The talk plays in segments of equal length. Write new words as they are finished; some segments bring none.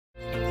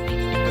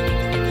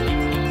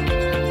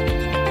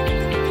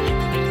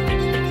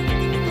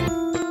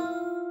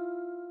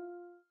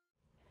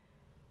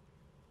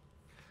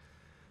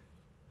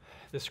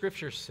The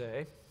scriptures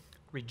say,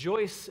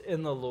 "Rejoice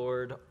in the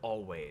Lord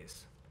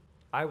always."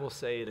 I will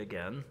say it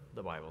again,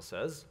 the Bible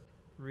says,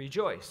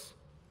 rejoice.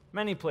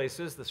 Many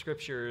places the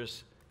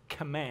scriptures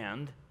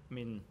command,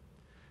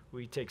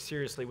 we take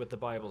seriously what the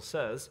Bible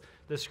says.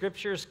 The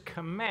scriptures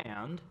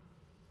command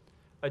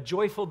a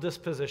joyful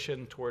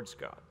disposition towards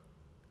God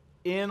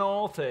in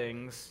all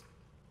things,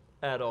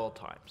 at all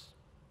times.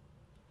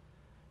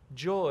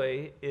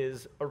 Joy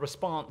is a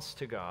response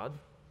to God,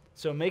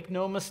 so make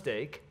no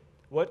mistake.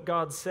 What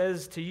God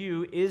says to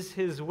you is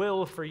his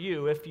will for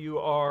you if you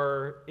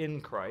are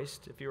in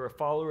Christ, if you're a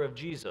follower of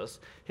Jesus.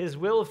 His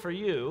will for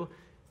you,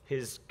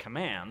 his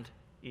command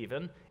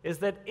even, is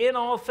that in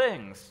all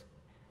things,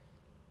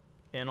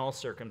 in all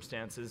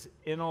circumstances,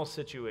 in all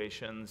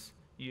situations,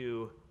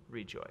 you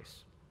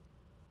rejoice.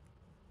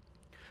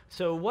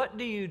 So what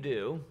do you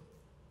do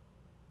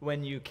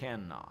when you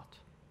cannot?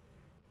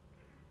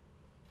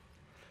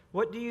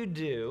 What do you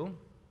do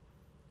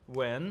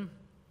when,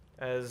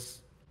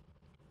 as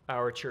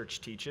our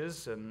church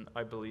teaches, and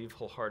I believe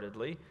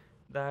wholeheartedly,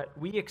 that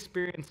we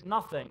experience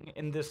nothing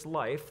in this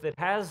life that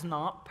has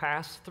not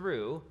passed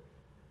through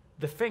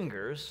the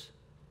fingers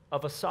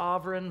of a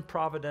sovereign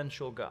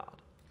providential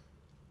God?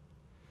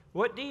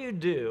 What do you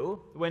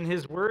do when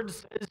his word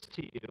says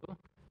to you,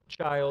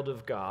 child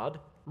of God,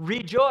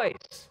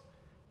 rejoice,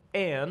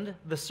 and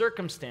the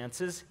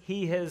circumstances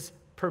he has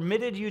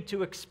permitted you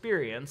to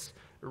experience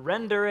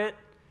render it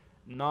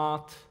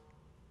not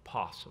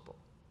possible?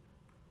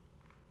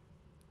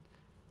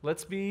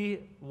 Let's be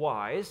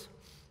wise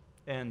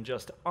and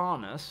just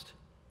honest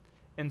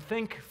and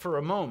think for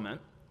a moment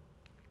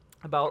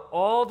about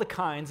all the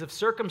kinds of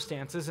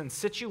circumstances and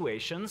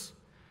situations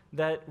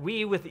that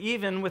we,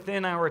 even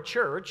within our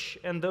church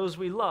and those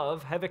we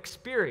love, have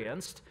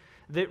experienced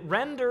that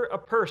render a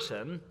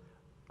person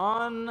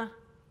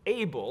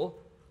unable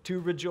to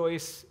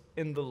rejoice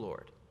in the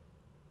Lord.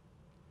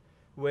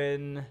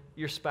 When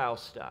your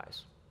spouse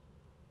dies,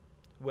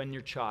 when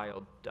your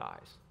child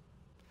dies,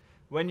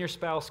 when your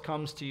spouse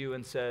comes to you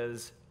and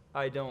says,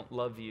 "I don't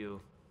love you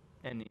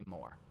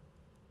anymore."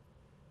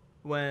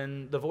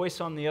 When the voice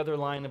on the other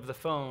line of the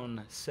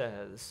phone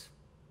says,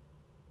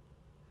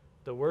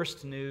 "The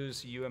worst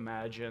news you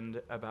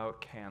imagined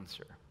about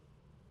cancer."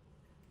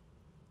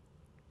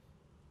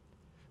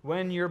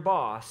 When your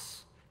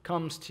boss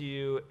comes to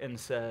you and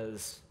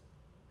says,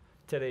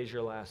 "Today's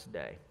your last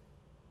day."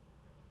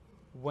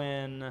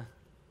 When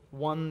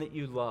one that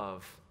you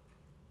love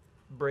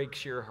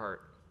breaks your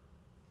heart.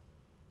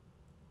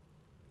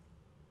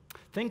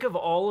 Think of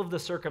all of the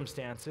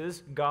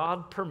circumstances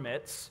God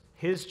permits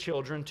his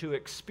children to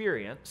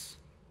experience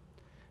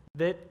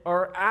that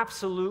are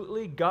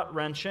absolutely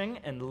gut-wrenching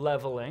and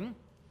leveling.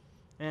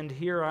 And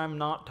here I'm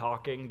not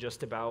talking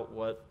just about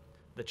what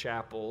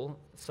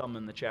some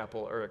in the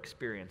chapel are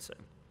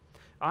experiencing.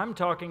 I'm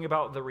talking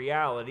about the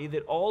reality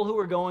that all who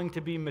are going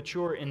to be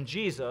mature in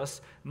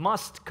Jesus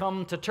must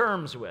come to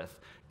terms with.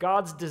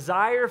 God's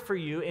desire for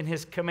you and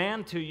his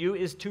command to you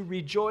is to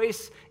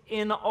rejoice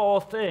in all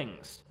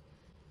things.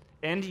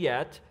 And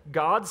yet,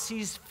 God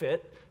sees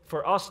fit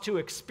for us to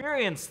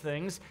experience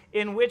things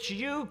in which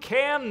you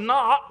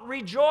cannot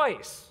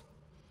rejoice.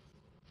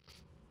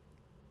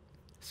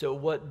 So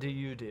what do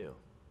you do?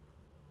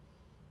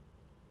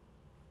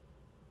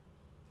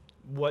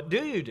 What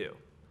do you do?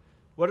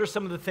 What are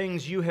some of the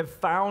things you have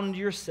found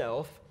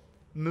yourself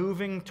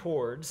moving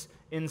towards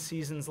in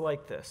seasons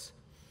like this?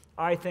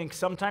 I think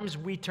sometimes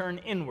we turn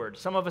inward.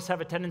 Some of us have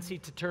a tendency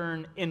to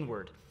turn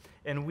inward,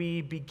 and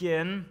we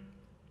begin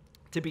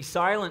to be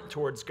silent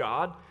towards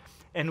God,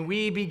 and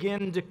we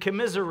begin to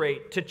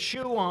commiserate, to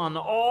chew on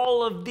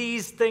all of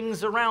these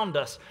things around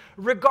us,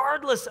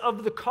 regardless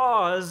of the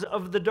cause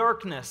of the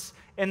darkness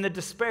and the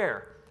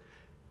despair.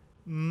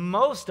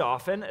 Most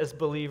often, as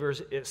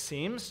believers, it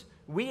seems,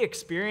 we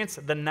experience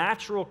the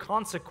natural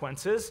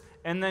consequences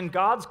and then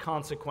God's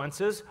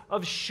consequences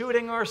of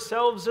shooting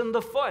ourselves in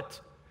the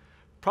foot.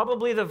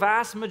 Probably the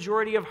vast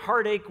majority of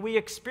heartache we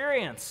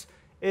experience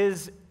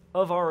is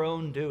of our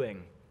own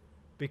doing,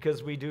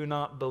 because we do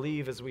not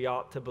believe as we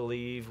ought to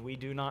believe. We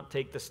do not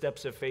take the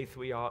steps of faith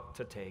we ought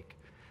to take.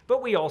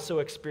 But we also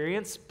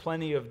experience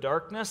plenty of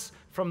darkness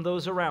from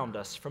those around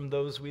us, from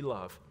those we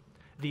love.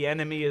 The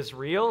enemy is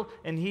real,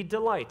 and he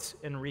delights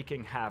in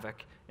wreaking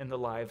havoc in the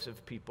lives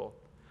of people.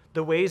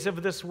 The ways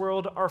of this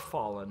world are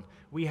fallen.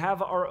 We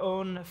have our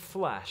own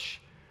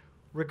flesh.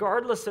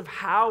 Regardless of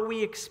how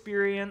we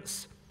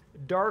experience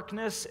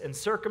darkness and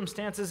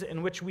circumstances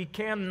in which we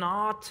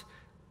cannot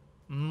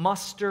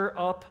muster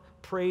up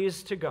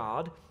praise to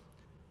God,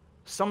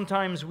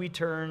 sometimes we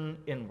turn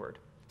inward.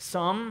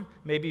 Some,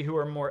 maybe who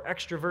are more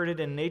extroverted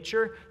in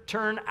nature,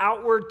 turn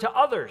outward to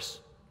others.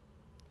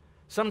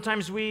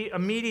 Sometimes we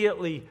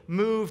immediately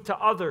move to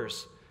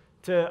others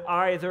to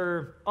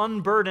either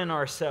unburden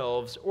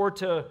ourselves or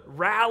to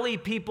rally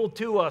people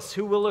to us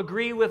who will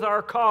agree with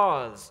our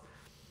cause.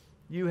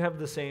 You have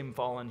the same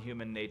fallen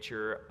human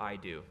nature I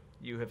do.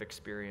 You have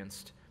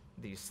experienced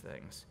these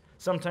things.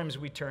 Sometimes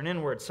we turn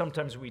inward.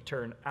 Sometimes we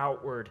turn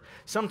outward.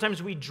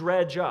 Sometimes we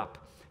dredge up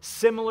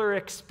similar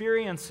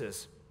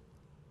experiences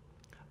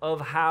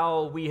of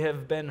how we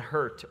have been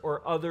hurt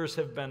or others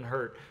have been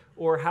hurt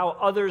or how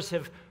others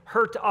have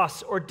hurt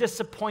us or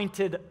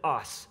disappointed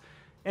us.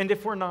 And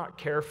if we're not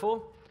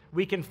careful,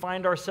 we can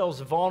find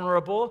ourselves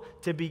vulnerable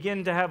to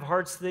begin to have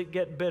hearts that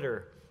get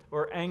bitter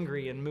or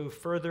angry and move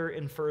further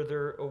and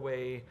further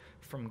away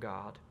from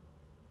God.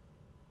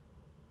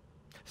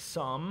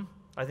 Some,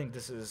 I think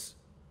this is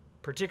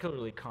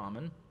particularly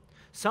common,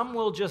 some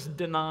will just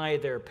deny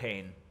their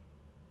pain.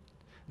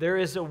 There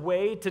is a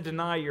way to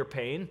deny your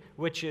pain,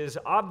 which is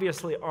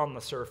obviously on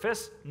the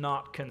surface,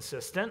 not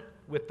consistent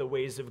with the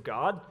ways of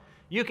God.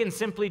 You can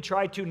simply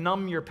try to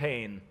numb your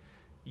pain.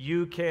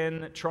 You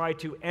can try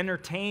to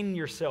entertain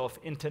yourself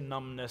into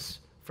numbness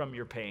from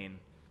your pain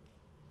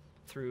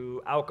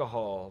through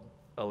alcohol,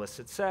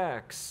 illicit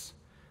sex,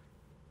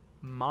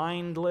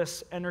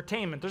 mindless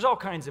entertainment. There's all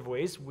kinds of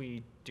ways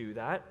we do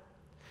that.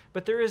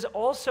 But there is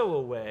also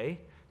a way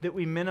that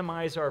we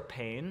minimize our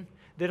pain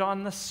that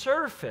on the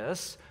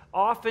surface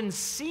often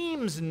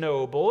seems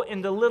noble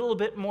and a little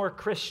bit more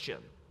Christian.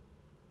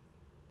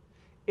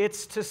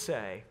 It's to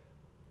say,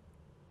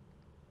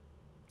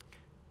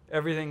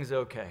 everything's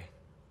okay.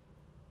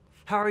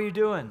 How are you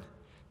doing?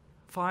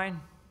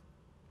 Fine.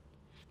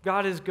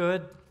 God is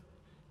good.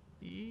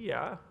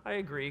 Yeah, I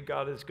agree,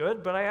 God is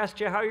good, but I asked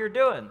you how you're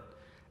doing.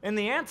 And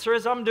the answer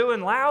is, I'm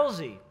doing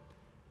lousy.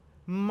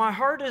 My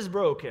heart is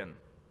broken.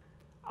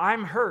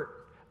 I'm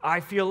hurt. I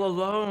feel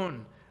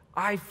alone.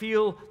 I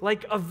feel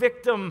like a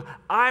victim.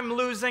 I'm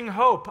losing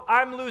hope.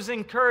 I'm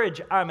losing courage.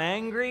 I'm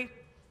angry.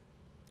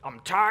 I'm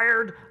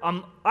tired.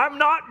 I'm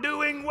not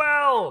doing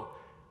well.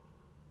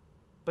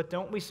 But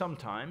don't we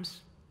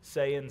sometimes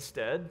say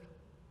instead,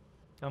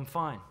 I'm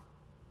fine?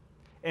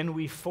 And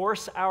we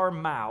force our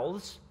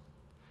mouths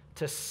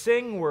to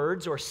sing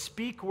words or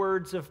speak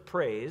words of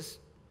praise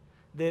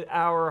that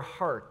our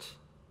heart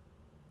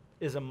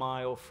is a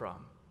mile from.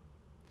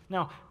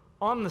 Now,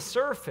 on the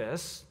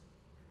surface,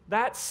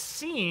 that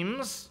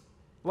seems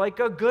like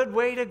a good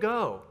way to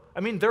go. I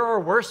mean, there are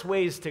worse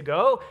ways to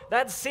go.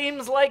 That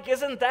seems like,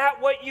 isn't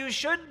that what you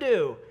should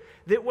do?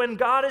 That when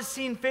God has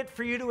seen fit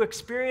for you to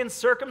experience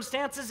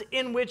circumstances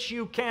in which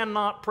you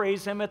cannot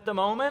praise Him at the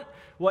moment,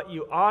 what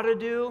you ought to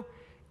do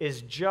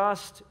is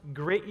just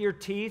grit your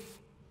teeth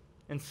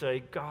and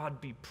say, God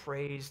be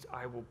praised,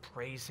 I will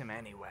praise Him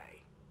anyway.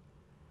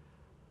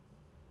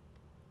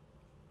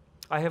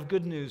 I have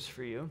good news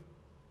for you.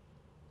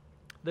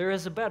 There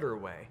is a better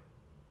way.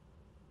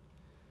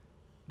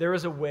 There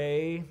is a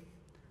way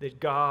that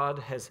God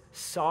has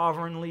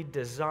sovereignly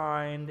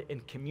designed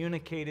and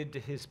communicated to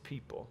His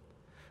people,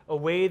 a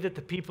way that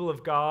the people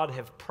of God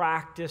have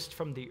practiced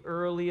from the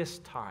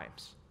earliest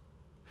times,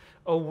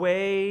 a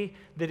way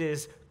that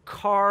is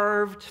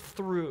carved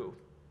through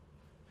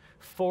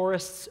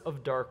forests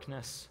of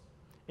darkness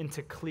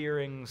into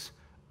clearings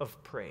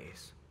of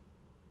praise.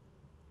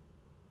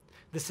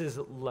 This is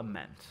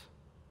lament.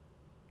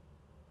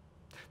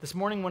 This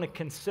morning, I want to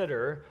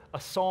consider a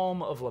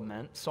psalm of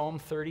lament, Psalm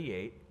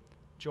 38.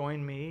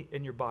 Join me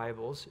in your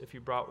Bibles if you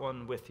brought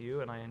one with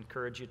you, and I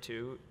encourage you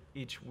to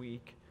each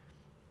week.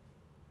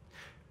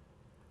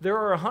 There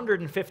are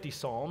 150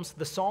 psalms.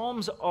 The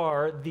psalms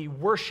are the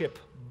worship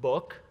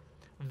book,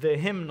 the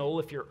hymnal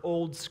if you're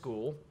old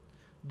school,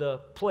 the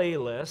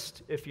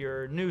playlist if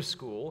you're new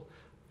school,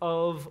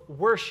 of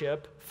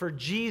worship for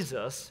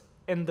Jesus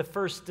and the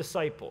first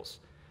disciples.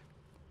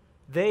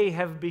 They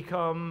have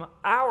become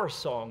our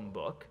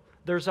songbook.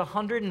 There's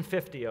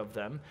 150 of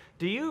them.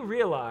 Do you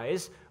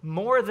realize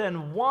more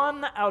than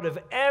 1 out of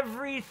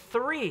every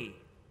 3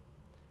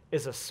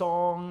 is a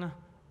song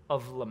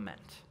of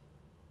lament?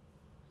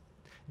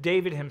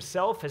 David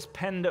himself has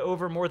penned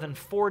over more than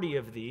 40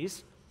 of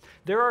these.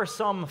 There are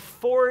some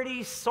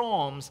 40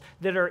 psalms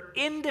that are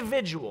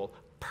individual,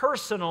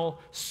 personal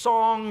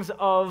songs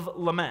of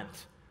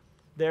lament.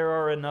 There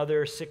are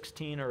another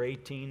 16 or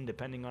 18,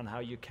 depending on how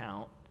you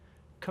count,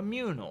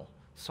 communal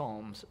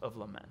psalms of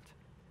lament.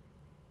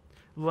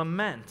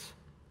 Lament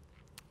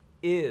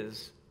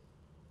is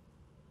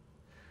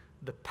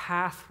the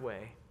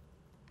pathway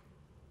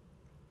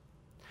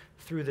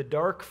through the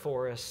dark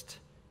forest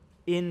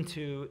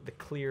into the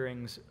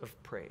clearings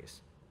of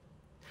praise.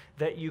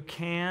 That you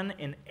can,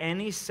 in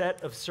any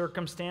set of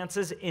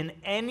circumstances, in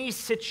any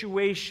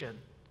situation,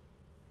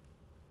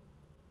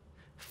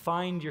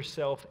 find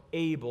yourself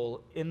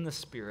able in the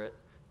Spirit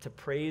to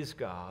praise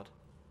God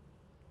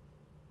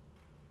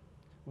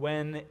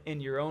when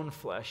in your own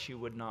flesh you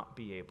would not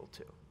be able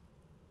to.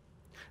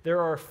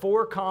 There are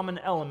 4 common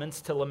elements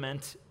to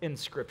lament in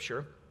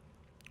Scripture.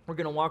 We're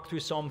going to walk through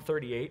Psalm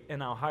 38,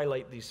 and I'll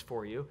highlight these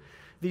for you.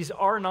 These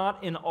are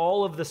not in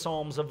all of the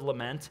Psalms of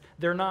lament.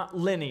 They're not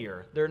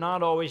linear. They're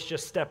not always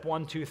just step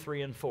 1, 2,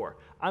 3, and 4.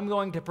 I'm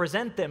going to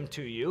present them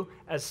to you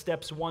as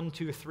steps 1,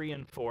 2, 3,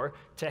 and 4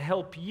 to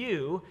help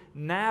you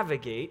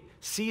navigate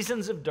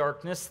seasons of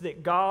darkness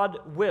that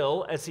God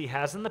will, as He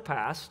has in the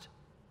past,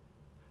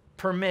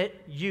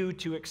 permit you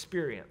to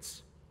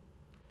experience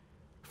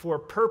for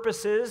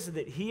purposes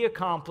that He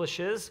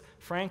accomplishes,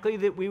 frankly,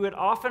 that we would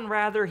often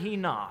rather He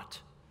not.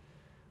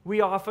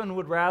 We often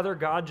would rather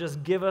God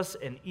just give us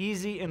an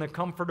easy and a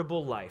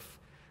comfortable life.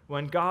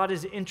 When God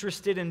is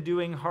interested in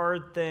doing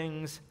hard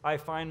things, I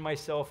find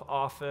myself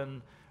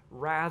often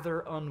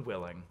rather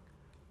unwilling.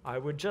 I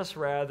would just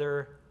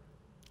rather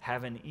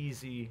have an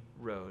easy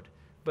road.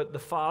 But the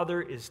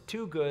Father is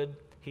too good.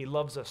 He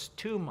loves us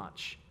too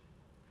much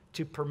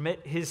to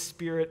permit His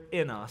Spirit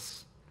in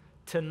us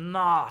to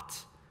not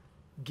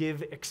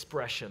give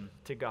expression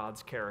to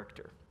God's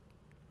character.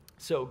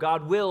 So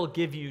God will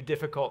give you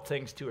difficult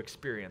things to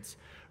experience,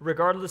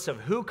 regardless of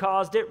who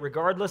caused it,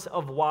 regardless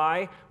of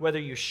why, whether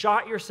you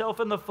shot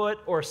yourself in the foot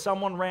or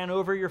someone ran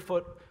over your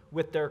foot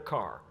with their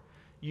car.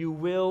 You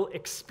will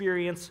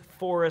experience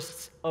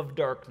forests of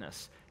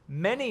darkness.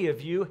 Many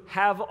of you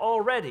have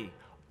already.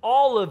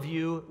 All of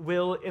you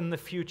will in the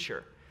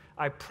future.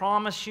 I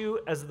promise you,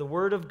 as the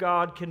Word of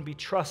God can be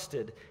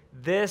trusted,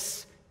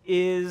 this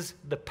is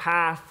the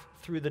path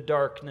through the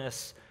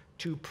darkness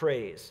to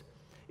praise.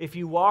 If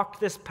you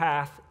walk this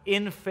path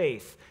in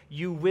faith,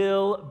 you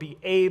will be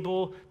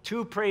able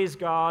to praise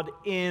God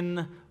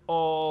in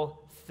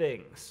all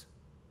things.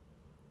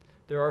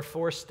 There are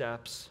 4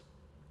 steps.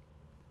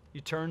 You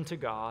turn to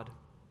God.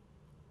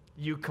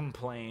 You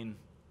complain.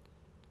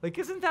 Like,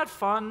 isn't that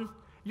fun?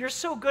 You're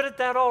so good at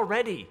that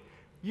already.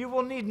 You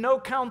will need no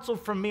counsel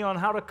from me on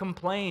how to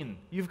complain.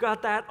 You've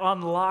got that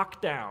on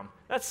lockdown.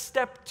 That's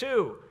step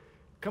 2.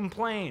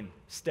 Complain.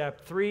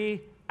 Step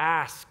 3,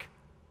 ask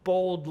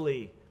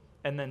boldly.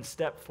 And then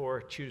step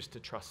 4, choose to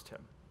trust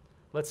Him.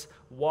 Let's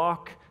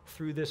walk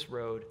through this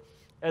road.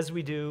 As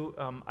we do,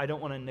 I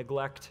don't want to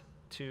neglect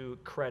to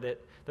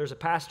credit. There's a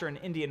pastor in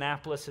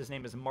Indianapolis. His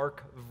name is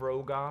Mark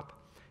Vrogop.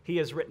 He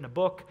has written a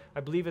book.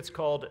 I believe it's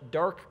called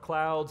Dark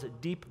Clouds,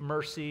 Deep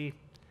Mercy,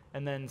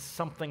 and then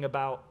something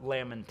about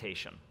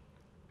lamentation.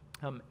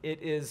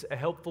 It is a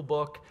helpful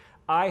book.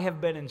 I have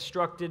been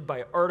instructed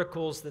by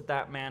articles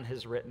that man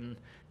has written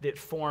that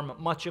form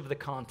much of the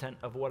content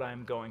of what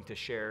I'm going to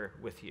share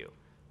with you.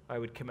 I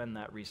would commend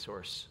that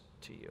resource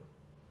to you.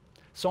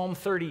 Psalm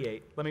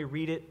 38, let me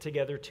read it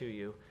together to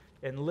you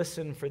and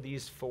listen for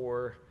these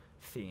 4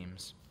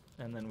 themes,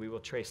 and then we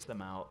will trace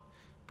them out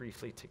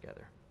briefly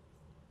together.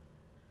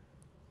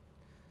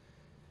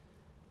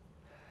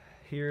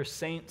 Hear,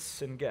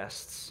 saints and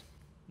guests,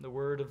 the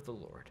word of the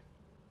Lord.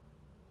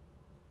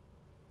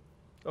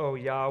 O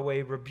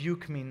Yahweh,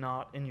 rebuke me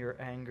not in your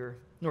anger,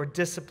 nor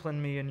discipline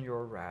me in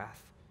your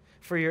wrath.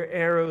 For your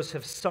arrows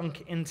have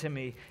sunk into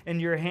me, and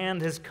your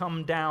hand has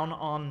come down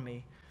on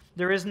me.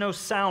 There is no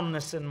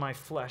soundness in my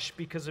flesh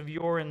because of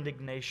your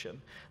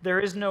indignation. There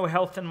is no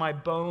health in my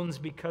bones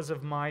because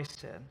of my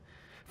sin.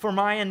 For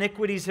my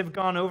iniquities have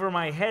gone over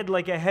my head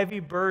like a heavy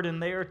burden.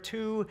 They are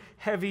too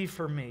heavy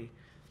for me.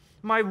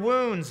 My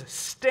wounds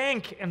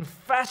stink and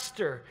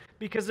fester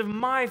because of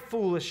my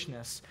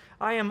foolishness.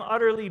 I am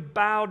utterly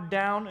bowed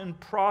down and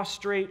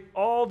prostrate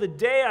all the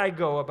day I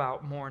go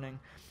about mourning.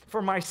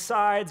 For my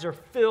sides are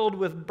filled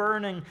with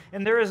burning,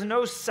 and there is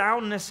no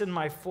soundness in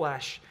my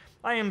flesh.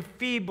 I am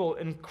feeble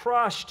and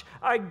crushed.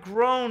 I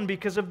groan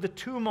because of the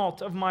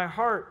tumult of my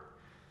heart.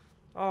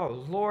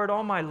 Oh, Lord,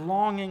 all my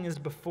longing is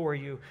before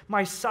you.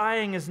 My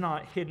sighing is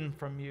not hidden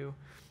from you.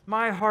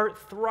 My heart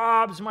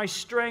throbs, my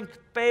strength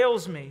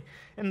fails me,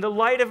 and the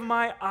light of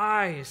my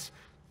eyes,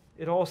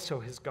 it also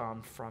has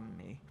gone from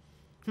me.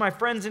 My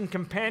friends and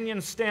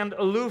companions stand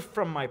aloof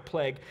from my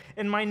plague,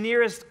 and my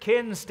nearest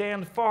kin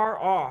stand far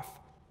off.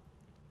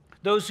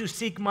 Those who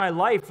seek my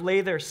life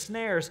lay their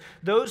snares.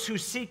 Those who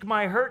seek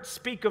my hurt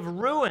speak of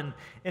ruin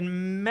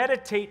and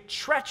meditate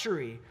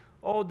treachery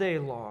all day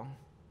long.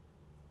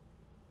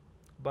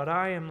 But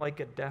I am like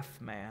a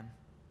deaf man.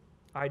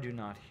 I do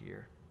not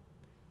hear.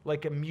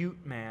 Like a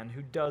mute man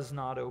who does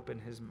not open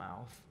his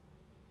mouth.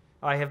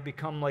 I have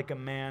become like a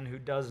man who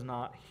does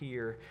not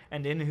hear,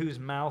 and in whose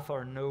mouth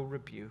are no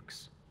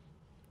rebukes.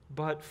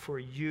 But for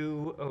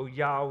you, O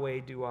Yahweh,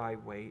 do I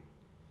wait.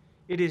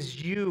 It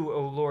is you,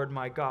 O Lord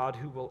my God,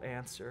 who will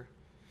answer.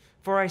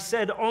 For I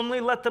said, only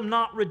let them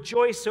not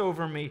rejoice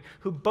over me,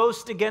 who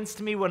boast against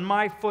me when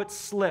my foot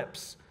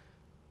slips.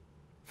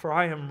 For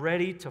I am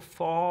ready to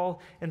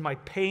fall, and my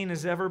pain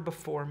is ever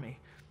before me.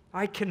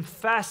 I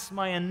confess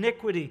my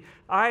iniquity.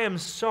 I am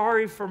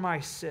sorry for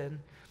my sin.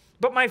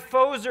 But my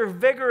foes are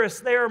vigorous,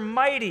 they are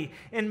mighty,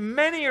 and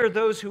many are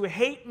those who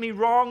hate me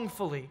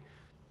wrongfully.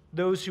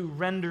 Those who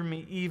render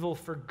me evil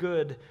for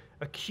good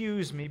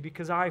accuse me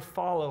because I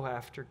follow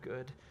after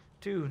good.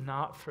 Do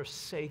not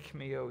forsake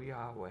me, O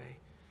Yahweh.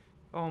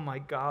 O my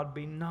God,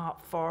 be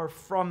not far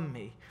from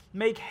me.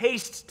 Make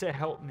haste to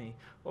help me,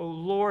 O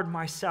Lord,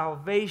 my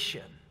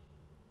salvation.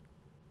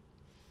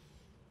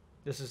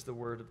 This is the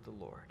word of the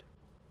Lord.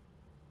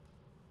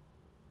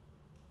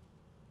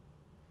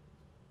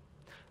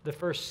 The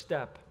first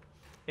step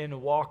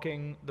in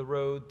walking the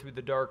road through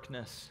the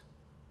darkness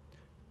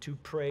to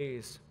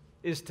praise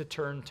is to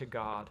turn to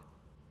God.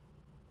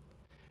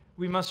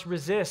 We must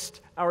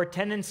resist our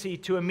tendency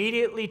to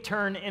immediately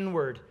turn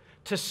inward,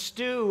 to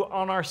stew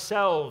on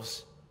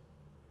ourselves,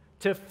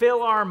 to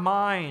fill our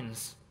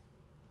minds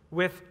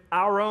with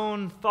our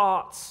own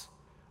thoughts,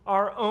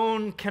 our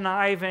own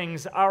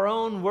connivings, our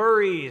own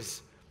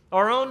worries,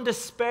 our own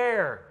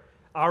despair,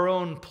 our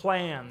own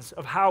plans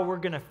of how we're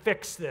going to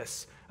fix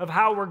this, of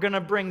how we're going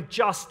to bring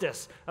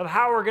justice, of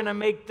how we're going to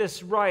make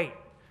this right.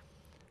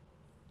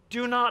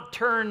 Do not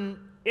turn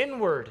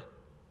inward.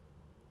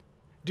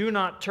 Do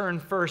not turn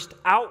first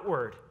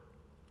outward.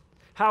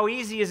 How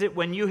easy is it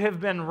when you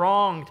have been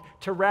wronged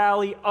to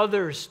rally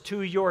others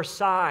to your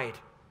side,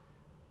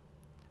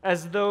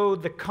 as though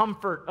the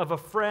comfort of a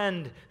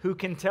friend who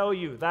can tell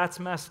you that's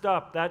messed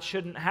up, that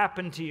shouldn't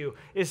happen to you,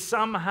 is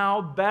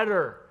somehow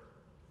better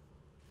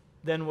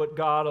than what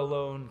God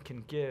alone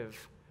can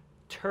give.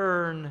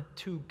 Turn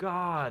to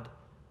God.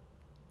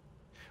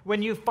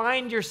 When you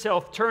find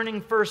yourself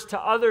turning first to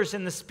others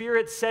and the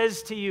Spirit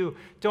says to you,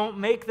 don't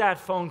make that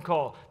phone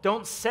call,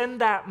 don't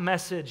send that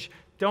message,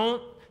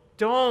 don't,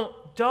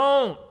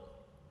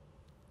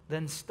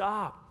 then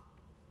stop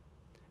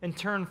and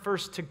turn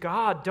first to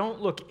God.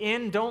 Don't look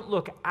in, don't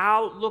look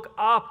out, look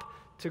up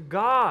to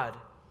God.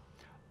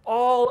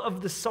 All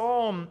of the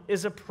psalm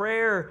is a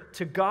prayer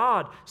to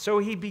God. So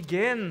he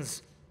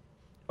begins,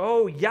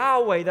 oh,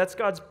 Yahweh, that's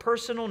God's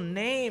personal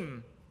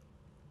name.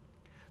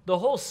 The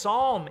whole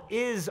psalm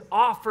is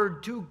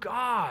offered to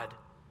God.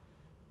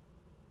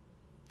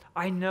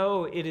 I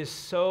know it is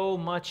so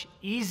much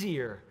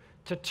easier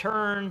to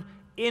turn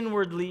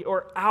inwardly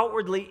or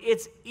outwardly.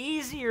 It's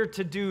easier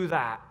to do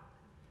that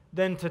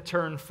than to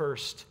turn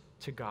first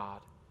to God.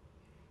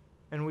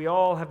 And we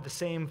all have the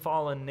same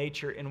fallen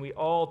nature, and we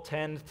all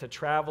tend to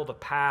travel the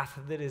path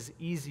that is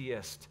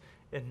easiest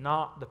and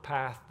not the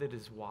path that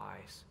is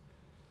wise.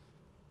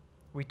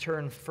 We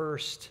turn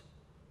first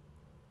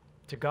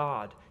to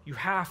God. You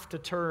have to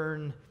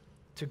turn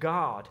to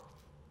God.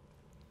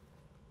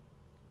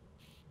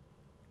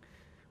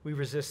 We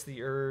resist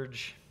the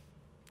urge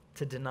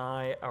to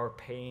deny our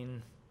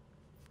pain,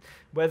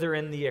 whether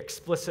in the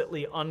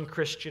explicitly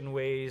unchristian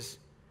ways,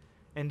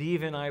 and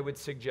even, I would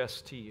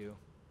suggest to you,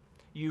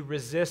 you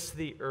resist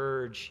the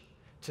urge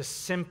to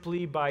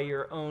simply by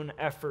your own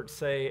effort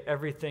say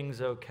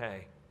everything's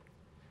okay,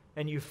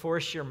 and you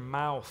force your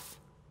mouth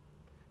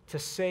to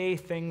say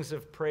things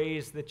of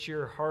praise that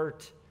your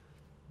heart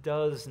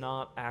does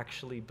not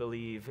actually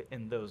believe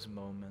in those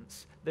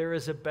moments. There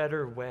is a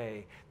better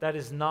way. That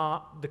is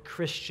not the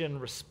Christian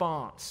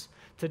response,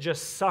 to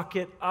just suck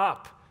it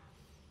up,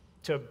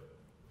 to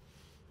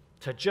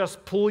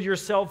just pull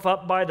yourself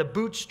up by the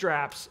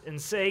bootstraps and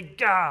say,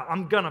 God,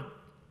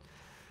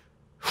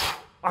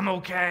 I'm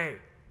okay.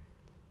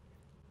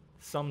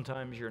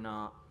 Sometimes you're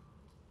not.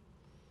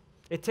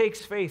 It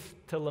takes faith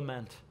to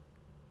lament.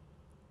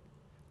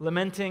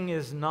 Lamenting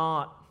is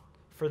not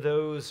for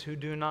those who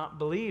do not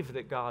believe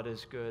that God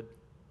is good.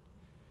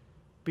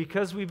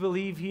 Because we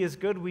believe he is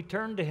good, we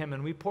turn to him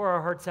and we pour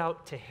our hearts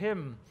out to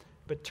him,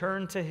 but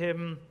turn to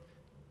him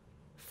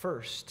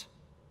first.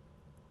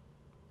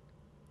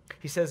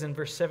 He says in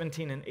verse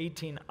 17 and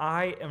 18,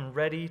 I am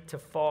ready to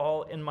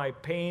fall and my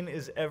pain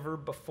is ever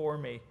before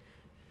me.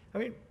 I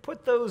mean,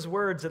 put those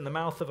words in the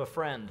mouth of a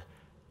friend.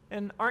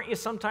 And aren't you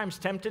sometimes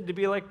tempted to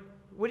be like,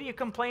 what are you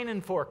complaining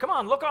for? Come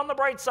on, look on the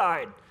bright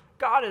side.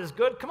 God is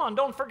good. Come on,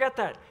 don't forget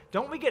that.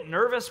 Don't we get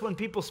nervous when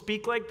people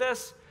speak like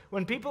this?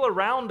 When people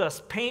around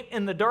us paint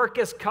in the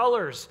darkest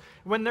colors,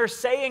 when they're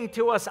saying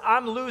to us,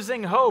 I'm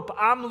losing hope,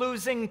 I'm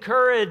losing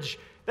courage,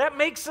 that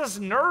makes us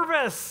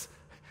nervous.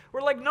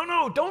 We're like,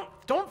 no,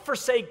 don't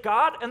forsake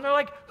God. And they're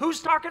like,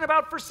 who's talking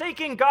about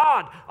forsaking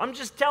God? I'm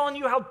just telling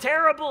you how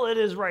terrible it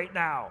is right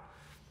now.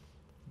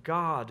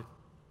 God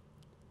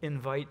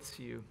invites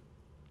you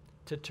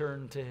to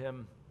turn to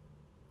him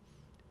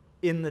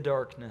in the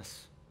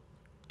darkness.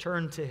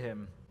 Turn to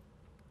him.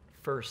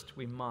 First,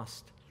 we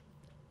must.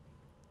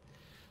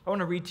 I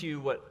want to read to you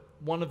what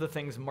one of the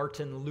things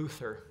Martin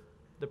Luther,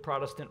 the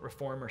Protestant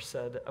reformer,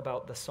 said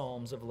about the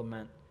Psalms of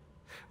Lament.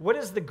 What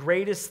is the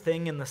greatest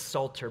thing in the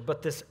Psalter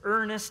but this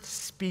earnest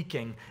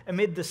speaking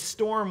amid the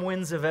storm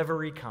winds of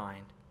every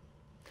kind?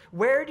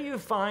 Where do you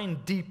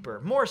find deeper,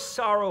 more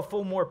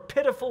sorrowful, more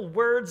pitiful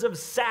words of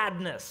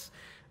sadness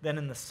than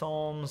in the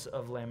Psalms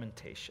of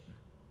Lamentation?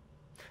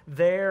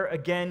 There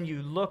again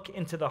you look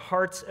into the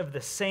hearts of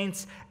the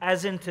saints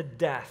as into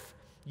death,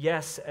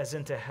 yes, as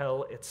into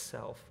hell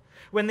itself.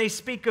 When they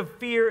speak of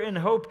fear and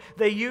hope,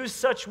 they use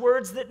such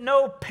words that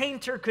no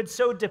painter could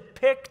so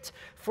depict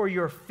for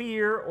your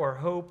fear or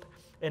hope,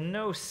 and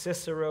no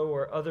Cicero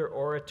or other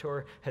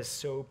orator has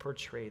so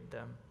portrayed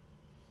them.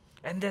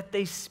 And that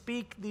they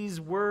speak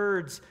these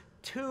words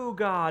to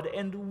God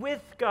and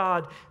with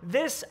God.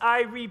 This,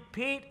 I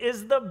repeat,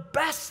 is the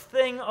best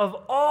thing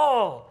of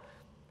all.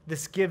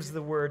 This gives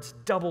the words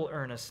double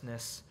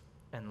earnestness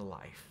and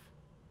life.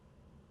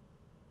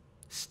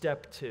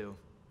 Step 2.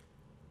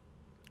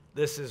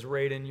 This is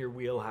right in your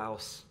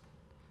wheelhouse.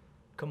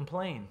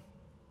 Complain.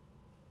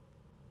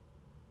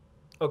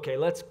 Okay,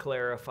 let's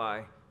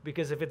clarify,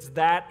 because if it's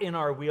that in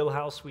our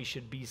wheelhouse, we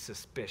should be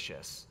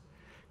suspicious.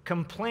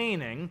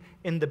 Complaining,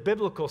 in the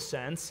biblical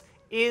sense,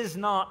 is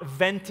not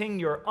venting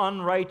your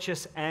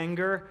unrighteous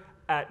anger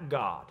at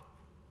God.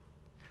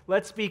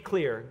 Let's be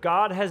clear.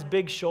 God has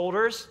big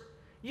shoulders.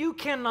 You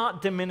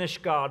cannot diminish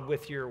God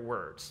with your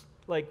words.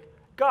 Like,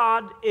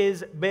 God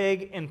is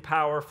big and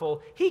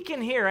powerful. He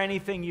can hear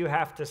anything you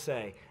have to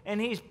say.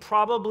 And he's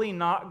probably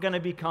not going to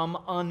become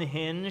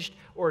unhinged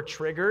or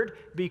triggered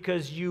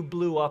because you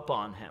blew up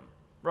on him,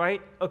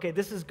 right? Okay,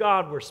 this is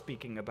God we're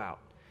speaking about.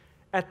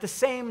 At the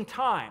same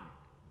time,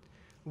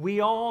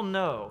 we all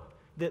know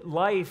that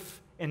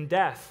life and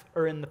death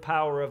are in the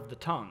power of the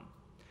tongue.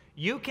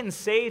 You can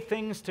say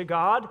things to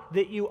God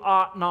that you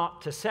ought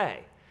not to say.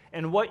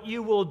 And what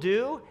you will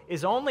do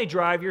is only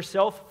drive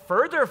yourself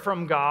further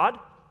from God,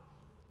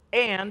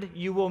 and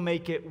you will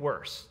make it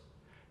worse.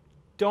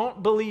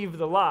 Don't believe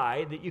the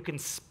lie that you can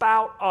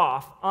spout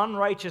off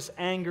unrighteous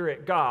anger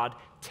at God,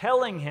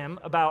 telling him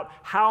about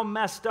how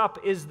messed up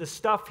is the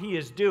stuff he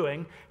is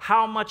doing,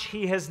 how much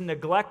he has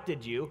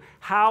neglected you,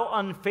 how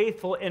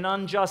unfaithful and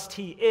unjust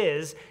he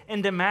is,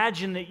 and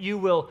imagine that you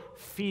will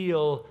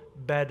feel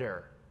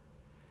better.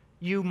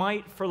 You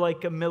might for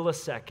like a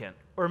millisecond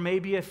or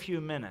maybe a few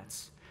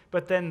minutes,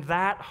 but then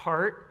that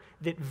heart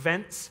that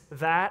vents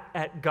that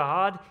at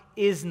God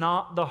is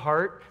not the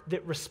heart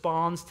that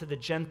responds to the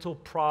gentle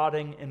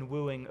prodding and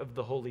wooing of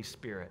the Holy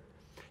Spirit.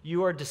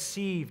 You are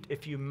deceived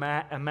if you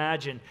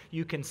imagine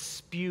you can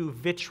spew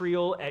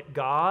vitriol at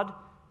God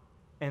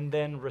and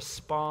then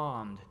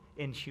respond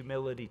in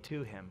humility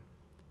to him.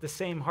 The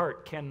same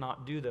heart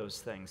cannot do those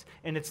things.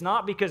 And it's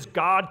not because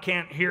God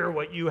can't hear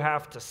what you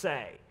have to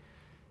say.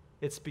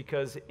 It's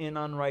because in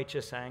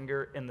unrighteous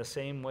anger, in the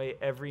same way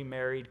every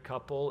married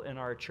couple in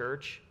our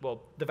church,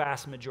 well, the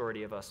vast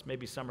majority of us,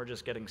 maybe some are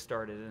just getting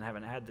started and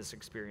haven't had this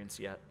experience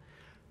yet.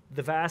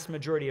 The vast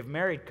majority of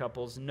married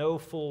couples know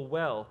full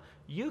well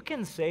you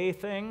can say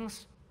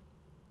things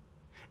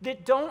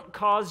that don't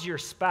cause your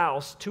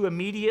spouse to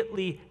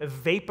immediately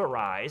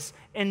vaporize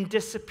and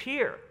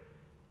disappear,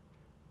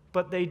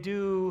 but they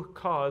do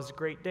cause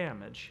great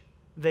damage.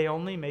 They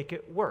only make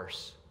it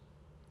worse.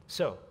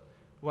 So,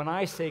 when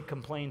I say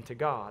complain to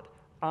God,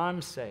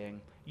 I'm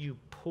saying you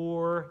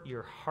pour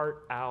your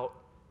heart out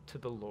to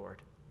the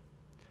Lord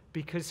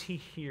because he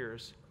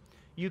hears.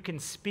 You can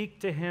speak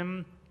to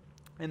him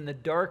in the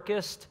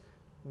darkest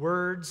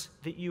words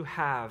that you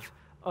have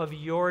of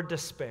your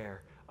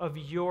despair, of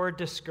your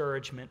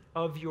discouragement,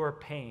 of your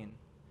pain.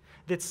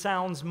 That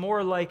sounds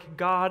more like,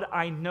 God,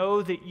 I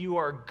know that you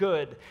are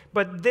good,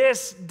 but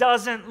this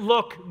doesn't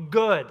look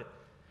good.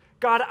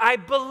 God, I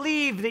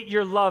believe that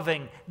you're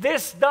loving.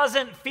 This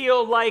doesn't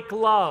feel like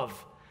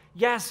love.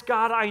 Yes,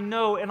 God, I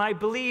know and I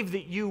believe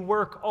that you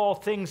work all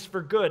things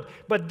for good,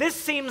 but this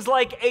seems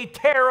like a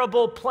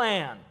terrible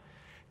plan.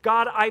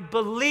 God, I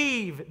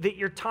believe that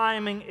your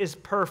timing is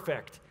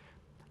perfect.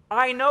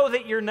 I know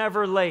that you're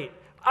never late.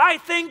 I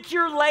think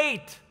you're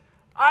late.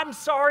 I'm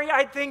sorry,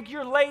 I think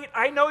you're late.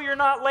 I know you're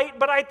not late,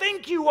 but I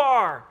think you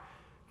are.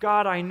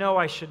 God, I know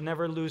I should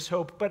never lose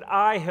hope, but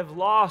I have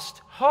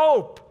lost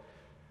hope.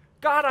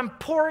 God, I'm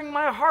pouring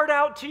my heart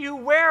out to you.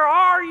 Where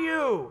are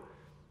you?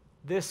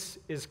 This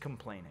is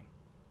complaining.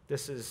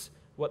 This is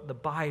what the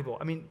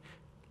Bible,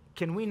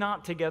 can we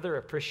not together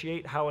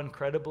appreciate how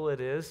incredible it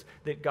is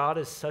that God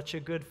is such a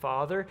good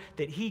Father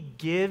that he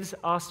gives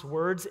us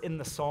words in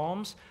the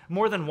Psalms?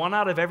 More than 1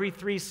 out of every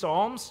 3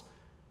 Psalms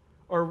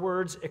are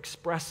words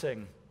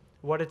expressing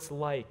what it's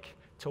like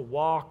to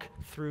walk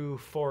through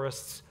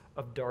forests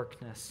of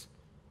darkness.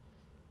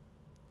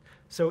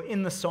 So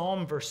in the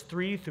Psalm, verse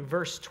 3 through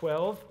verse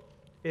 12,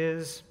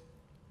 is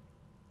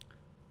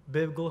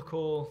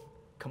biblical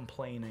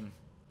complaining.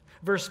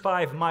 Verse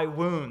 5, my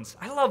wounds.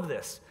 I love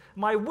this.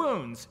 My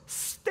wounds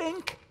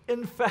stink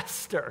and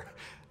fester.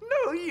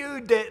 No,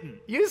 you didn't.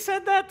 You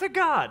said that to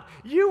God.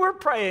 You were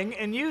praying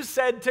and you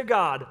said to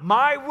God,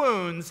 my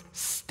wounds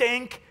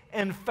stink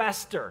and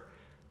fester.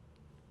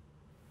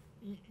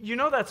 You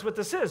know that's what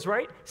this is,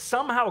 right?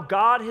 Somehow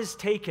God has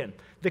taken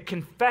the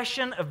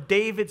confession of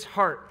David's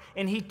heart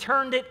and he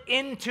turned it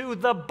into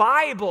the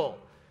Bible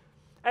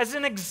as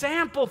an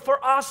example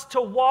for us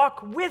to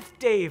walk with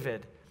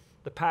David,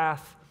 the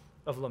path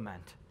of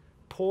lament.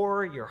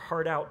 Pour your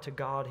heart out to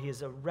God. He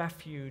is a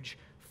refuge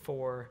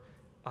for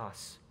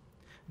us.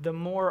 The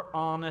more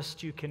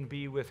honest you can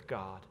be with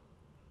God,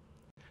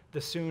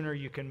 the sooner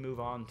you can move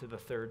on to the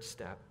third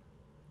step,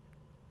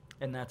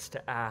 and that's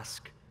to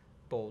ask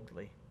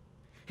boldly.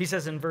 He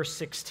says in verse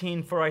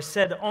 16, for I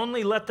said,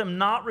 only let them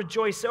not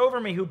rejoice over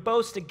me who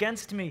boast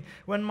against me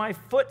when my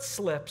foot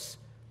slips.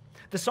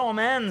 The psalm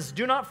ends,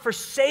 do not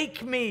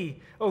forsake me,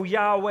 O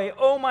Yahweh.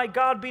 Oh my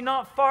God, be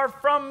not far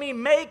from me.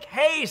 Make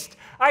haste.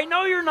 I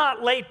know you're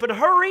not late, but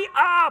hurry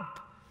up.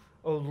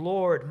 O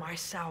Lord, my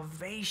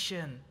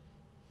salvation.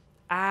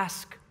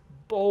 Ask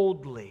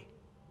boldly.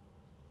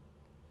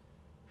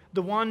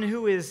 The one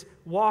who is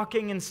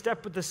walking in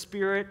step with the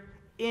Spirit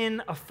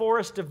in a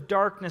forest of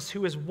darkness,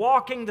 who is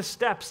walking the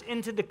steps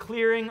into the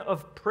clearing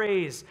of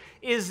praise,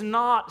 is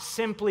not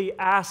simply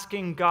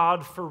asking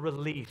God for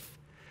relief.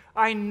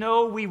 I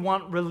know we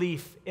want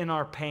relief in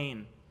our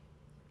pain.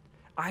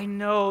 I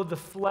know the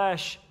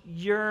flesh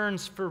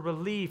yearns for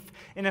relief.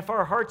 And if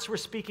our hearts were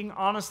speaking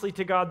honestly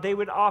to God, they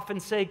would often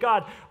say,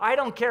 God, I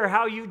don't care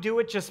how you do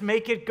it, just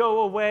make it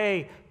go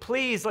away.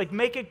 Please,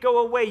 make it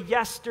go away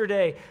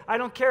yesterday. I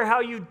don't care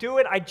how you do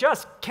it, I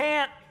just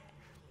can't.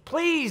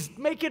 Please,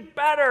 make it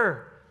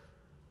better.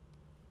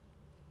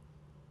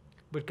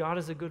 But God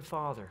is a good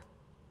Father.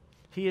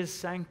 He is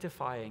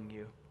sanctifying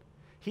you.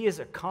 He is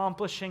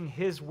accomplishing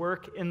His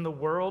work in the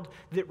world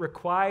that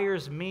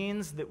requires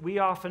means that we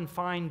often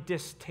find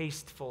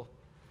distasteful,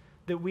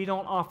 that we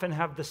don't often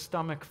have the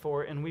stomach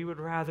for, and we would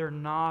rather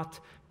not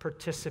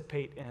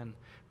participate in.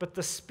 But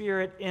the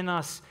Spirit in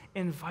us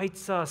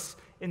invites us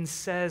and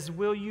says,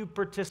 will you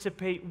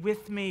participate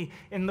with me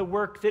in the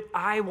work that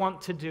I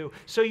want to do?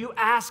 So you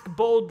ask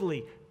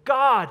boldly,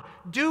 God,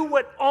 do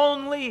what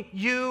only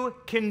you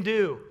can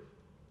do.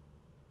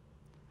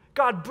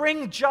 God,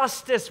 bring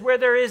justice where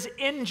there is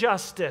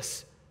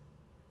injustice.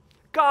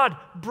 God,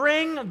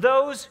 bring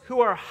those who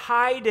are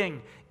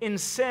hiding in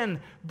sin.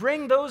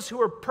 Bring those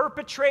who are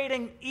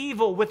perpetrating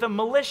evil with a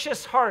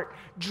malicious heart.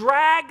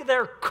 Drag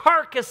their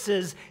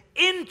carcasses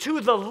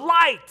into the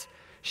light.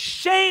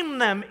 Shame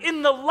them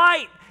in the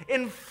light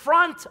in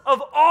front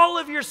of all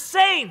of your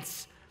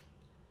saints.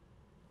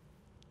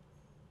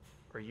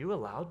 Are you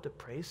allowed to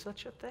pray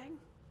such a thing?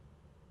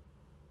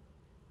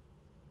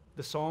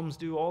 The Psalms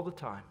do all the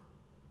time.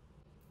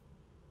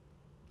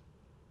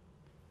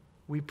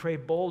 We pray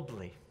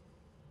boldly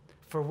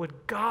for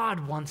what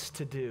God wants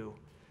to do.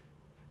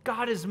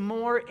 God is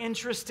more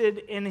interested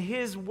in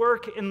His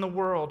work in the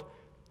world,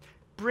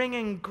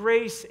 bringing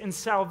grace and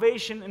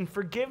salvation and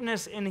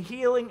forgiveness and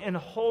healing and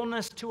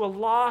wholeness to a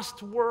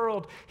lost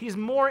world. He's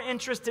more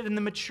interested in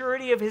the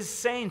maturity of His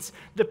saints,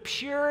 the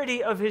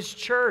purity of His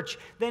church,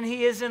 than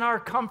He is in our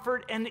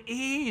comfort and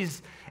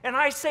ease. And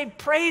I say,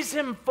 praise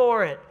Him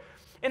for it.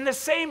 In the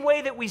same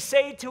way that we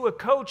say to a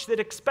coach that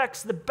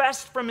expects the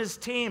best from his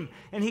team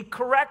and he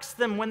corrects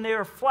them when they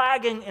are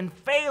flagging and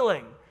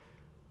failing,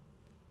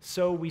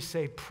 so we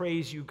say,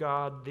 praise you,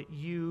 God, that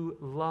you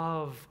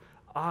love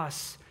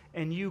us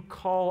and you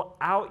call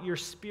out your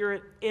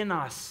Spirit in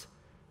us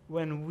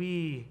when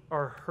we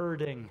are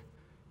hurting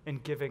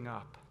and giving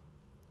up.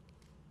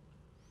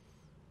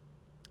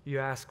 You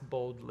ask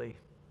boldly.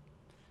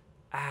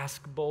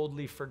 Ask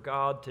boldly for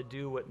God to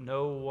do what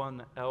no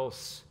one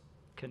else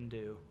can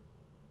do.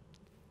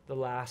 The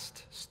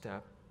last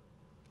step,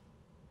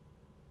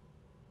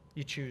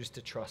 you choose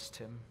to trust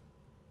Him.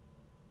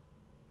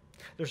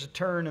 There's a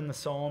turn in the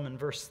psalm in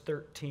verse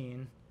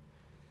 13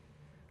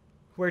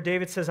 where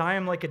David says, I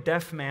am like a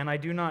deaf man, I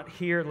do not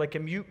hear, like a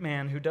mute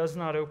man who does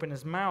not open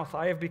his mouth.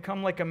 I have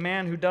become like a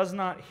man who does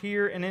not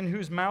hear and in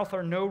whose mouth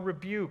are no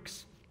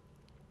rebukes.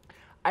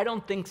 I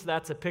don't think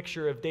that's a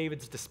picture of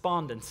David's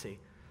despondency.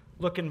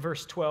 Look in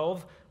verse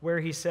 12 where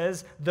he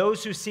says,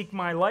 those who seek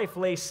my life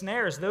lay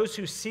snares. Those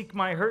who seek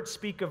my hurt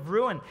speak of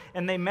ruin,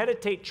 and they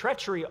meditate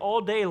treachery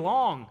all day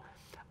long.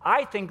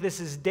 I think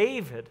this is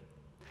David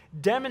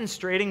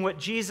demonstrating what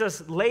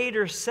Jesus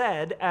later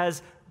said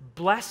as,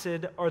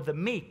 blessed are the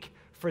meek,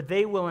 for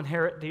they will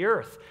inherit the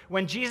earth.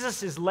 When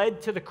Jesus is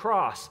led to the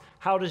cross,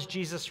 how does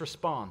Jesus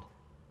respond?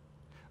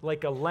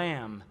 Like a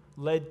lamb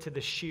led to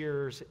the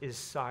shears is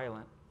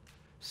silent,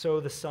 so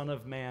the Son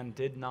of Man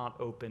did not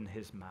open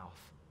his mouth.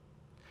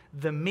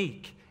 The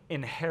meek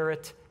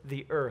inherit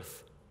the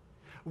earth.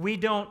 We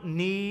don't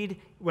need,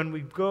 when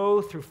we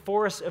go through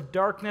forests of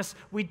darkness,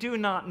 we do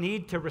not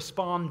need to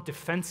respond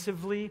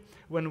defensively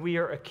when we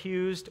are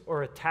accused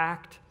or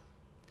attacked.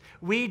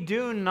 We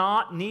do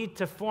not need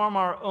to form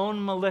our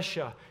own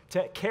militia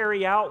to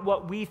carry out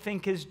what we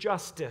think is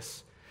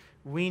justice.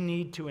 We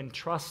need to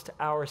entrust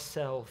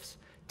ourselves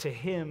to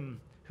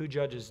Him who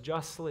judges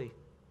justly.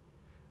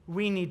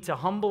 We need to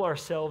humble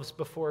ourselves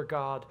before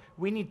God.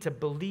 We need to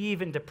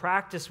believe and to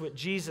practice what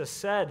Jesus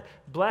said.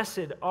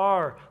 Blessed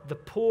are the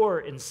poor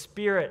in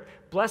spirit.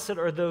 Blessed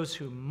are those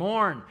who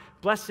mourn.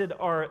 Blessed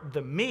are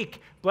the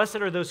meek. Blessed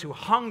are those who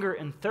hunger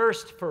and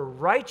thirst for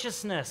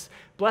righteousness.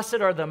 Blessed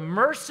are the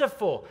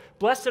merciful.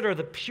 Blessed are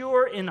the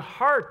pure in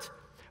heart.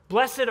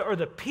 Blessed are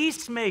the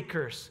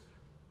peacemakers.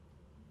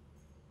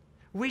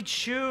 We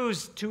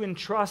choose to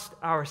entrust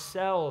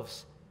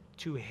ourselves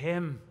to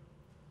Him,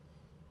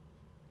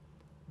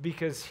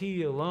 because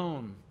He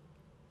alone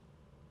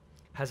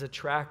has a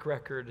track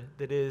record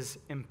that is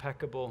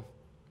impeccable,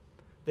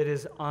 that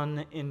is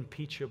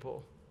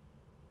unimpeachable.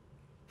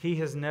 He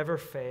has never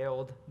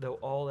failed, though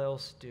all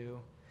else do,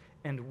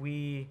 and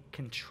we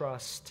can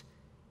trust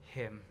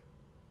Him.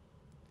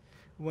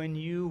 When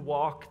you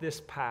walk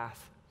this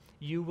path,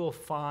 you will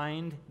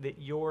find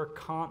that your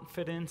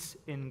confidence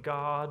in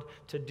God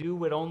to do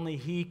what only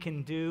He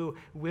can do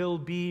will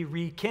be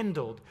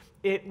rekindled.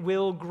 It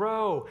will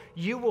grow.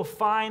 You will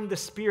find the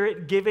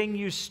Spirit giving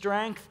you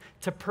strength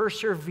to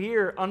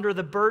persevere under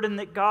the burden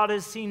that God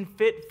has seen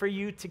fit for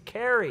you to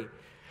carry.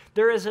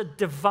 There is a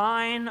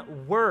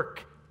divine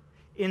work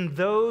in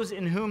those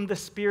in whom the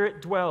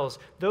Spirit dwells.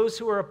 Those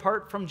who are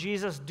apart from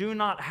Jesus do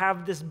not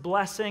have this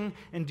blessing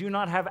and do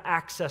not have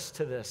access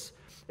to this.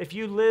 If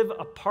you live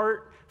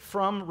apart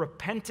from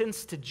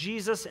repentance to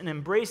Jesus and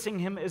embracing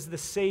him as the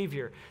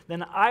Savior,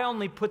 then I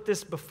only put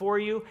this before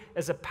you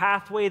as a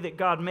pathway that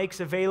God makes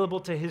available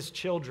to his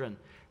children.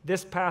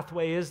 This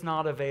pathway is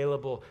not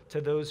available to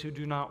those who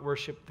do not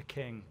worship the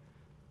King,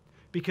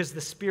 because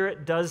the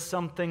Spirit does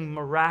something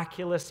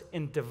miraculous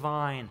and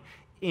divine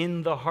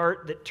in the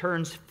heart that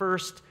turns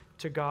first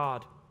to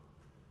God,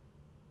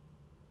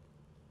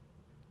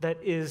 that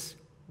is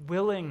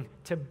willing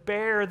to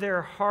bare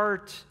their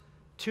heart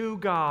to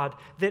God,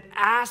 that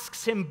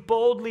asks him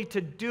boldly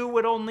to do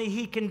what only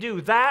he can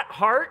do. That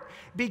heart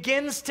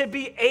begins to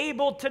be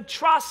able to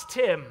trust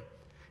him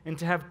and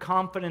to have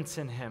confidence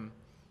in him,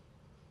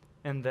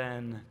 and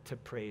then to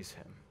praise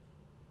him.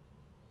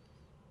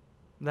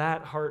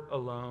 That heart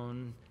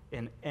alone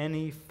in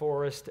any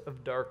forest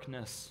of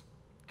darkness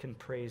can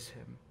praise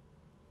him.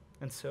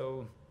 And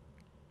so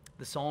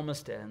the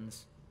psalmist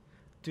ends,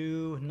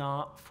 "Do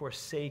not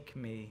forsake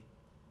me,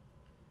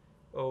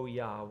 O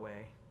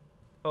Yahweh.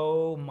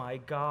 O my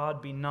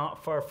God, be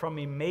not far from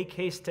me. Make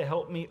haste to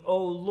help me, O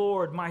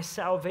Lord, my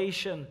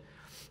salvation."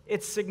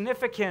 It's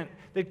significant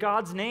that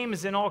God's name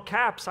is in all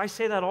caps. I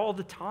say that all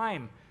the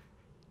time.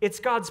 It's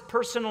God's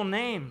personal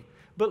name.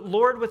 But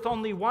Lord with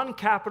only one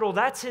capital,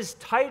 that's his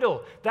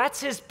title.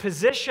 That's his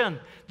position.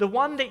 The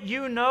one that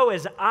you know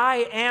as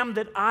I am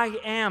that I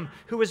am,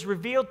 who has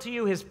revealed to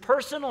you his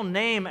personal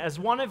name as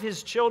one of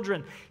his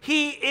children.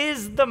 He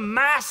is the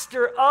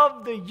master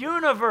of the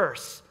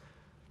universe.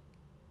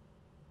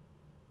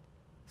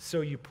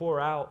 So you pour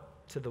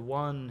out to the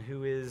one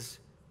who is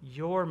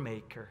your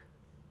maker,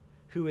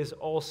 who is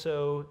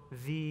also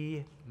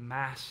the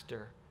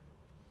master.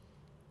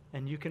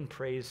 And you can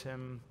praise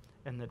him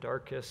in the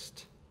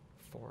darkest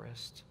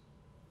forest.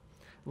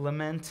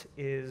 Lament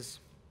is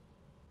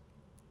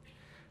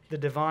the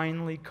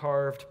divinely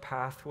carved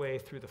pathway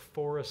through the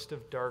forest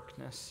of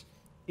darkness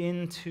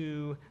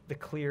into the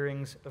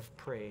clearings of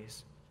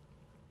praise.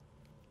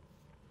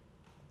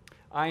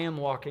 I am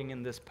walking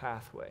in this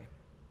pathway.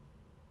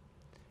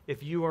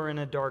 If you are in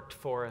a dark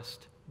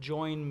forest,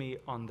 join me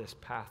on this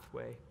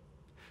pathway.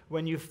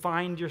 When you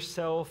find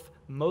yourself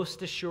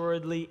most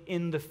assuredly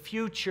in the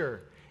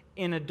future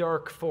in a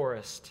dark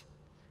forest,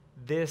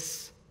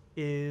 this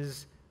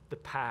is the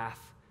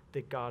path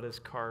that God has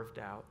carved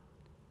out.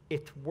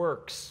 It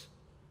works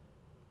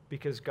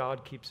because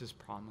God keeps his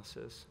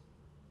promises.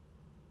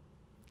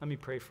 Let me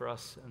pray for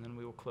us, and then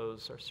we will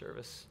close our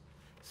service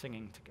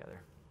singing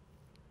together.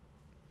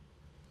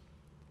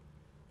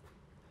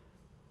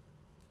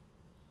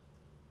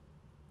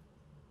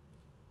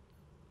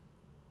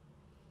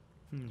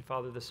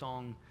 Father, the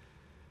song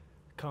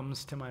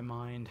comes to my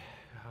mind.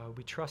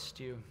 We trust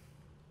you.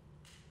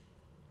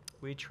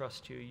 We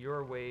trust you.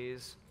 Your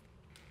ways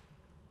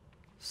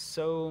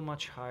so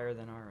much higher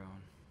than our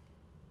own.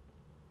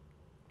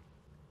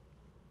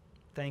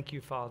 Thank you,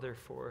 Father,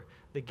 for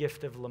the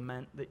gift of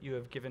lament that you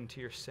have given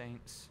to your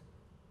saints.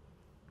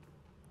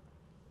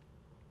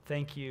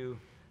 Thank you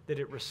that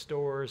it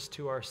restores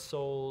to our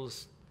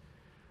souls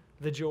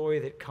the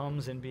joy that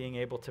comes in being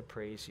able to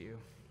praise you.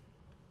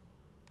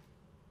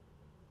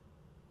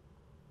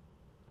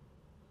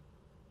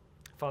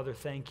 Father,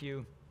 thank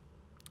you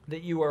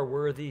that you are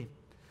worthy.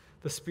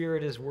 The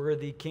Spirit is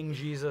worthy. King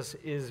Jesus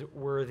is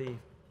worthy.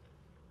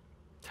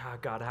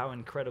 God, how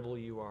incredible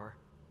you are.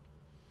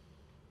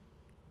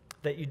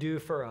 That you do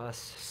for us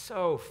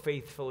so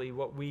faithfully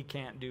what we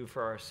can't do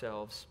for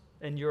ourselves.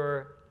 And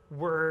your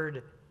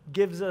word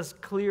gives us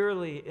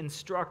clearly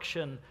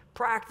instruction,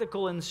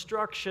 practical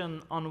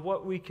instruction on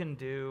what we can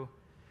do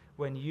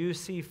when you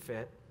see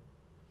fit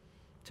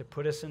to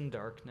put us in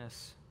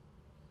darkness.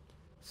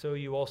 So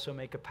you also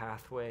make a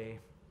pathway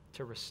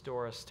to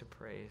restore us to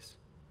praise.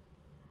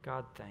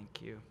 God,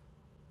 thank you.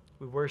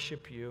 We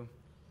worship you.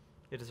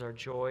 It is our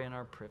joy and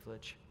our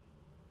privilege.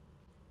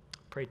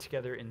 Pray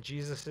together in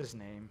Jesus'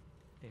 name.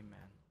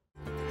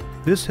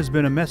 Amen. This has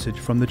been a message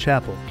from the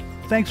chapel.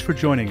 Thanks for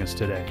joining us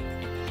today.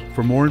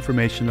 For more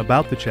information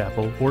about the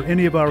chapel or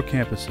any of our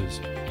campuses,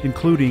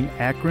 including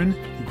Akron,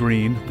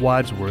 Greene,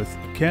 Wadsworth,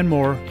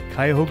 Kenmore,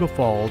 Cuyahoga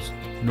Falls,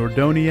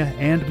 Nordonia,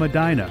 and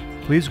Medina,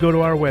 please go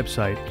to our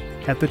website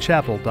at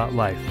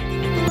thechapel.life.